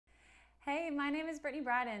my name is Brittany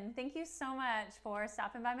Bryden. Thank you so much for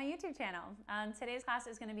stopping by my YouTube channel. Today's class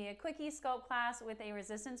is going to be a quickie sculpt class with a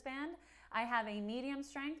resistance band. I have a medium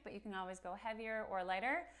strength, but you can always go heavier or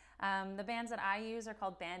lighter. The bands that I use are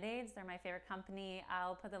called Band-Aids. They're my favorite company.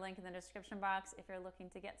 I'll put the link in the description box if you're looking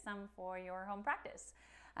to get some for your home practice.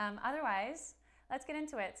 Otherwise, let's get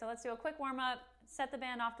into it. So let's do a quick warm-up, set the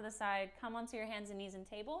band off to the side, come onto your hands and knees and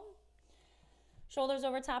table. Shoulders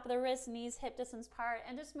over top of the wrists, knees hip distance apart,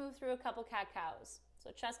 and just move through a couple cat-cows.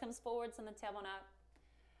 So chest comes forward, send the tailbone up,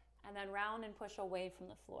 and then round and push away from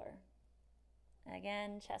the floor.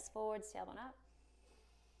 Again, chest forward, tailbone up,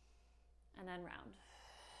 and then round.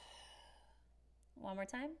 One more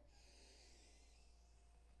time.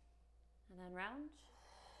 And then round.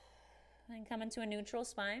 And come into a neutral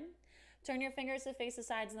spine. Turn your fingers to face the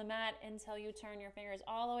sides of the mat until you turn your fingers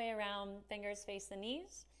all the way around, fingers face the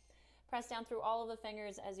knees. Press down through all of the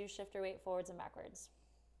fingers as you shift your weight forwards and backwards.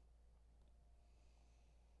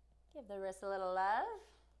 Give the wrist a little love.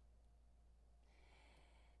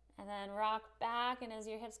 And then rock back, and as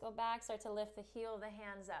your hips go back, start to lift the heel of the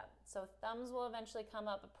hands up. So thumbs will eventually come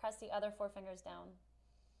up, but press the other four fingers down.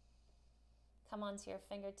 Come onto your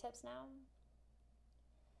fingertips now.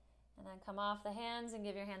 And then come off the hands and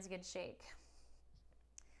give your hands a good shake.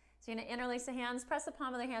 So you're going to interlace the hands, press the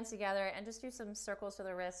palm of the hands together, and just do some circles to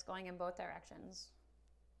the wrists going in both directions.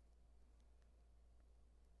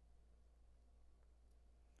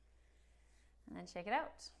 And then shake it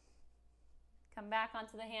out. Come back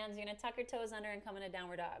onto the hands. You're going to tuck your toes under and come into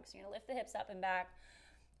downward dog. So you're going to lift the hips up and back,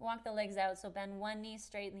 walk the legs out. So bend one knee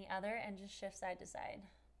straight and the other, and just shift side to side.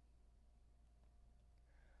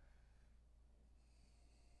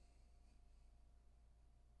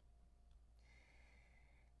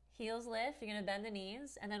 Heels lift, you're going to bend the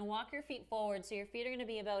knees, and then walk your feet forward. So your feet are going to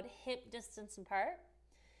be about hip distance apart.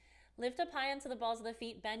 Lift up high onto the balls of the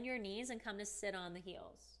feet, bend your knees, and come to sit on the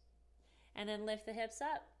heels. And then lift the hips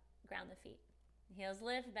up, ground the feet. Heels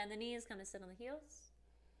lift, bend the knees, come to sit on the heels.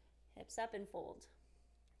 Hips up and fold.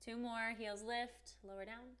 Two more, heels lift, lower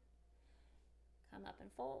down. Come up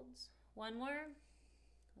and folds. One more,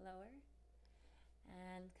 lower,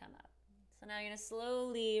 and come up. So now you're going to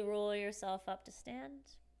slowly roll yourself up to stand.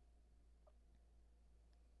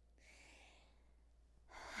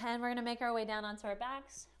 And we're going to make our way down onto our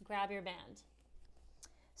backs. Grab your band.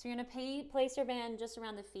 So you're going to place your band just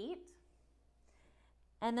around the feet.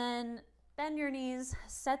 And then bend your knees.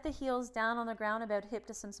 Set the heels down on the ground about hip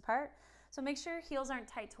distance apart. So make sure your heels aren't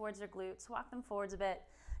tight towards your glutes. Walk them forwards a bit.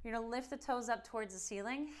 You're going to lift the toes up towards the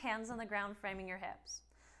ceiling. Hands on the ground, framing your hips.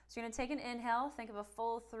 So you're going to take an inhale. Think of a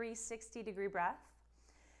full 360-degree breath.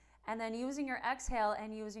 And then using your exhale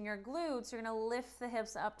and using your glutes, you're going to lift the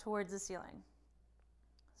hips up towards the ceiling.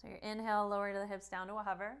 So your inhale, lower the hips down to a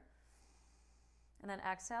hover. And then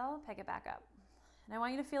exhale, pick it back up. And I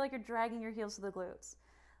want you to feel like you're dragging your heels to the glutes.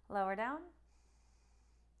 Lower down,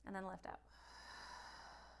 and then lift up.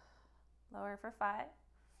 Lower for 5.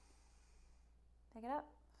 Pick it up.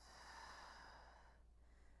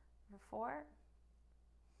 For 4.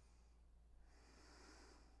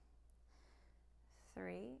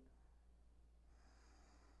 3.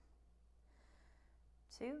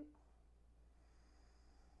 2.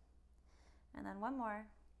 And then one more.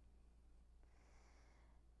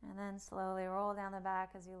 And then slowly roll down the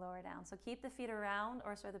back as you lower down. So keep the feet around,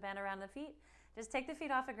 or the band around the feet. Just take the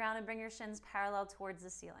feet off the ground and bring your shins parallel towards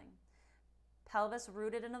the ceiling. Pelvis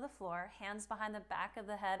rooted into the floor, hands behind the back of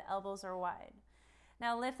the head, elbows are wide.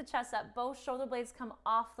 Now lift the chest up, both shoulder blades come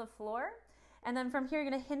off the floor. And then from here,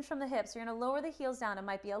 you're going to hinge from the hips. You're going to lower the heels down. It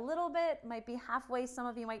might be a little bit, might be halfway. Some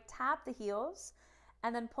of you might tap the heels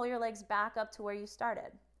and then pull your legs back up to where you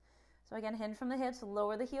started. So again, hinge from the hips,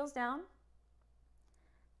 lower the heels down,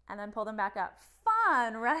 and then pull them back up.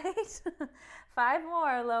 Fun, right? 5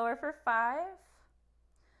 more, lower for 5,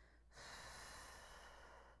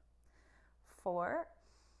 4,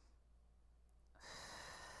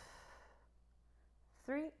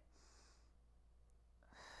 3,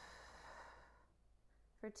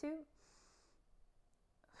 for 2,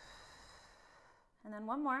 and then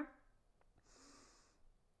one more.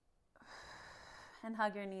 And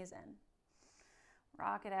hug your knees in.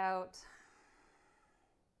 Rock it out.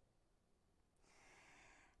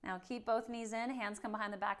 Now keep both knees in, hands come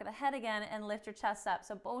behind the back of the head again, and lift your chest up.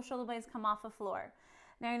 So both shoulder blades come off the floor.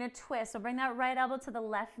 Now you're going to twist. So bring that right elbow to the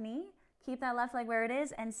left knee. Keep that left leg where it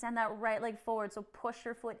is and send that right leg forward. So push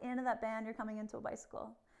your foot into that band. You're coming into a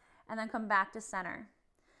bicycle. And then come back to center.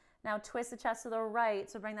 Now twist the chest to the right.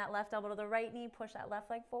 So bring that left elbow to the right knee, push that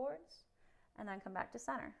left leg forwards, and then come back to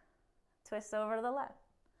center. Twist over to the left.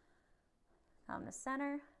 Come to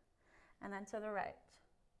center, and then to the right.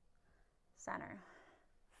 center.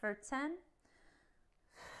 For 10,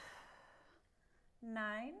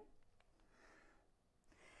 9,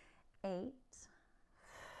 8,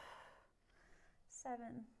 7,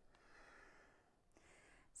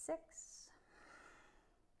 6,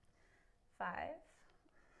 5,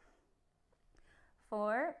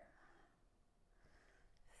 4,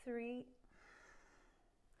 3,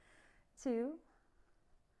 2,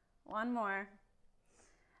 one more,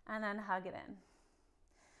 and then hug it in.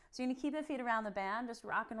 So you're going to keep the feet around the band, just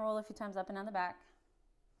rock and roll a few times up and down the back.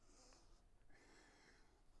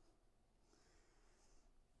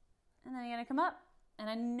 And then you're going to come up, and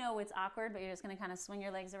I know it's awkward, but you're just going to kind of swing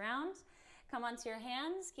your legs around. Come onto your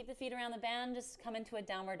hands, keep the feet around the band, just come into a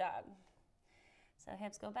downward dog. So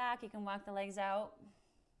hips go back, you can walk the legs out.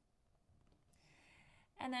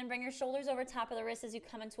 And then bring your shoulders over top of the wrists as you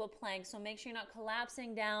come into a plank. So make sure you're not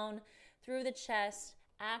collapsing down through the chest.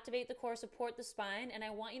 Activate the core, support the spine, and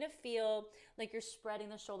I want you to feel like you're spreading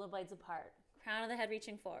the shoulder blades apart. Crown of the head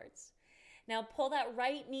reaching forwards. Now pull that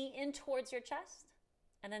right knee in towards your chest,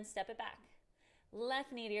 and then step it back.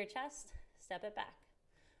 Left knee to your chest, step it back.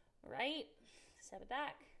 Right, step it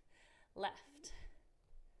back. Left.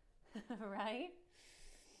 Right,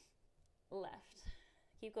 left.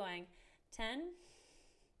 Keep going. 10,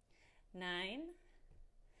 9,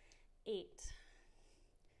 8,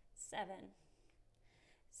 7,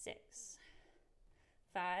 6,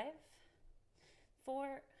 5,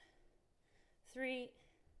 4, 3,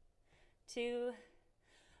 2,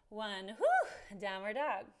 1. Whew! Downward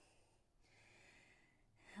dog.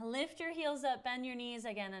 Lift your heels up, bend your knees.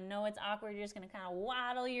 Again, I know it's awkward. You're just going to kind of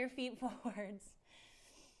waddle your feet forwards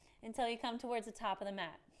until you come towards the top of the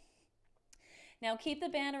mat. Now keep the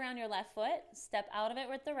band around your left foot. Step out of it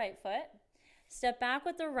with the right foot. Step back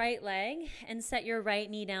with the right leg and set your right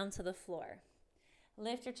knee down to the floor.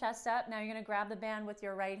 Lift your chest up. Now you're going to grab the band with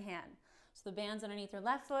your right hand. So the band's underneath your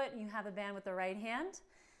left foot, and you have the band with the right hand,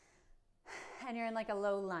 and you're in like a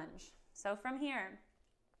low lunge. So from here,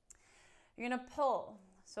 you're going to pull.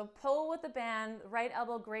 So pull with the band, right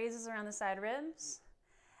elbow grazes around the side ribs,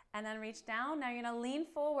 and then reach down. Now you're going to lean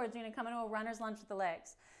forwards. You're going to come into a runner's lunge with the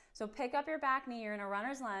legs. So pick up your back knee, you're in a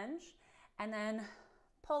runner's lunge, and then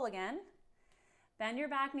pull again. Bend your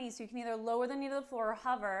back knee so you can either lower the knee to the floor or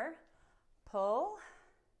hover. Pull,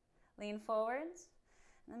 lean forwards,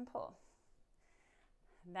 and then pull.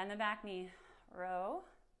 Bend the back knee, row,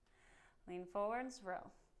 lean forwards,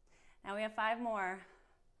 row. Now we have 5 more.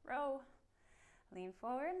 Row, lean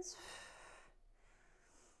forwards,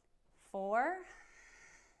 4,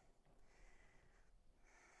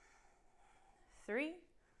 3,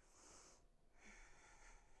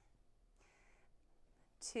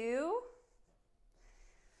 2,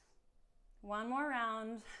 one more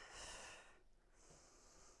round.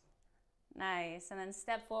 Nice. And then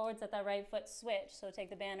step forwards at that right foot switch. So take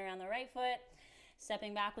the band around the right foot,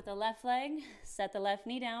 stepping back with the left leg, set the left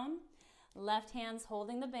knee down, left hand's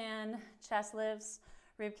holding the band, chest lifts,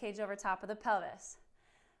 rib cage over top of the pelvis.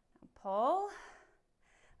 Now pull,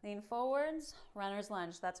 lean forwards, runner's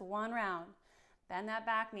lunge. That's 1 round. Bend that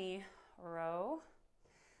back knee, row,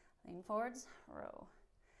 lean forwards, row.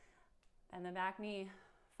 Bend the back knee,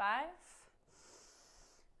 5,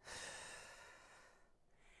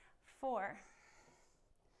 4,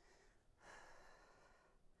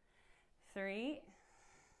 3,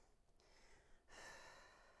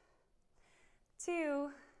 2,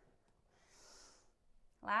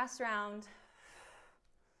 last round,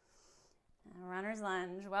 and runner's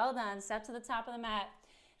lunge. Well done. Step to the top of the mat.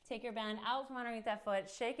 Take your band out from underneath that foot.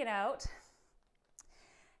 Shake it out.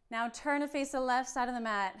 Now turn to face the left side of the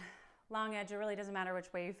mat. Long edge, it really doesn't matter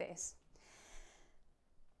which way you face.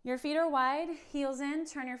 Your feet are wide, heels in,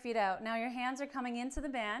 turn your feet out. Now your hands are coming into the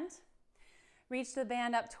band. Reach the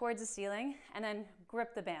band up towards the ceiling and then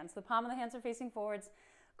grip the band. So the palm of the hands are facing forwards,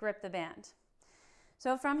 grip the band.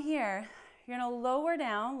 So from here, you're gonna lower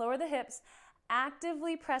down, lower the hips,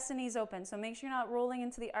 actively press the knees open. So make sure you're not rolling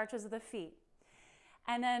into the arches of the feet.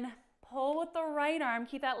 And then pull with the right arm,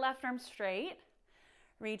 keep that left arm straight.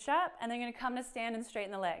 Reach up, and then you're gonna come to stand and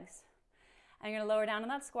straighten the legs. And you're gonna lower down in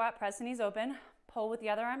that squat, press the knees open, pull with the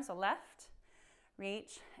other arm, so left,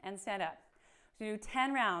 reach, and stand up. So do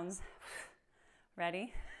 10 rounds.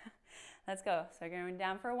 Ready? Let's go. So you're going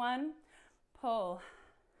down for 1, pull,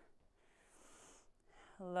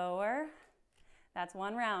 lower, that's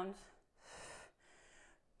 1 round.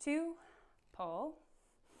 2, pull,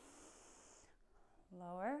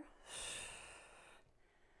 lower,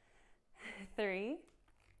 3,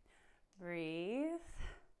 breathe,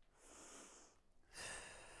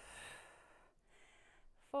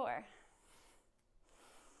 4,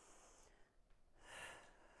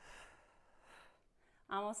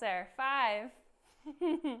 Almost there. 5.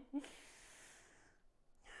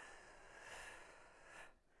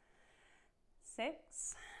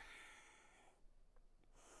 6.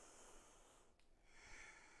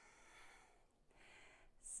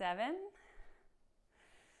 7.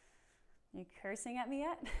 You cursing at me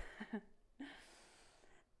yet?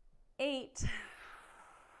 8.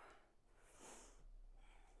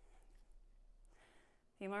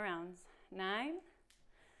 Few more rounds. 9.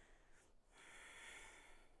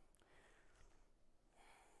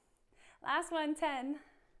 10.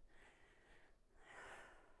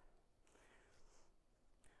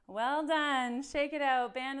 Well done. Shake it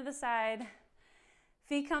out. Band to the side.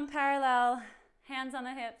 Feet come parallel. Hands on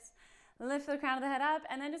the hips. Lift the crown of the head up,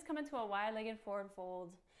 and then just come into a wide-legged forward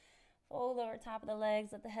fold. Fold over top of the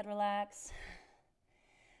legs. Let the head relax.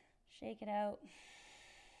 Shake it out.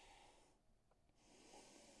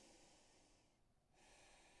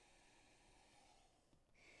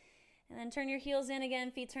 And then turn your heels in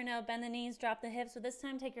again, feet turn out, bend the knees, drop the hips. So this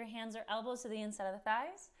time take your hands or elbows to the inside of the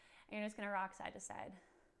thighs, and you're just gonna rock side to side.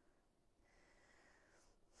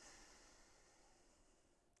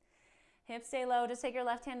 Hips stay low, just take your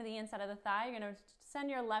left hand to the inside of the thigh. You're gonna send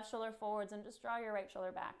your left shoulder forwards and just draw your right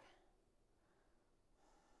shoulder back.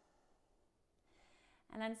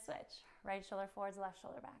 And then switch, right shoulder forwards, left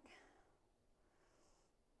shoulder back.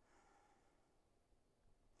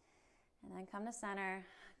 And then come to center.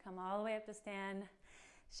 Come all the way up to stand.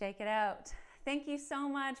 Shake it out. Thank you so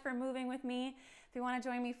much for moving with me. If you want to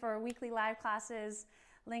join me for weekly live classes,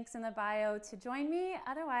 links in the bio to join me.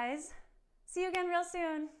 Otherwise, see you again real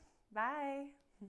soon. Bye.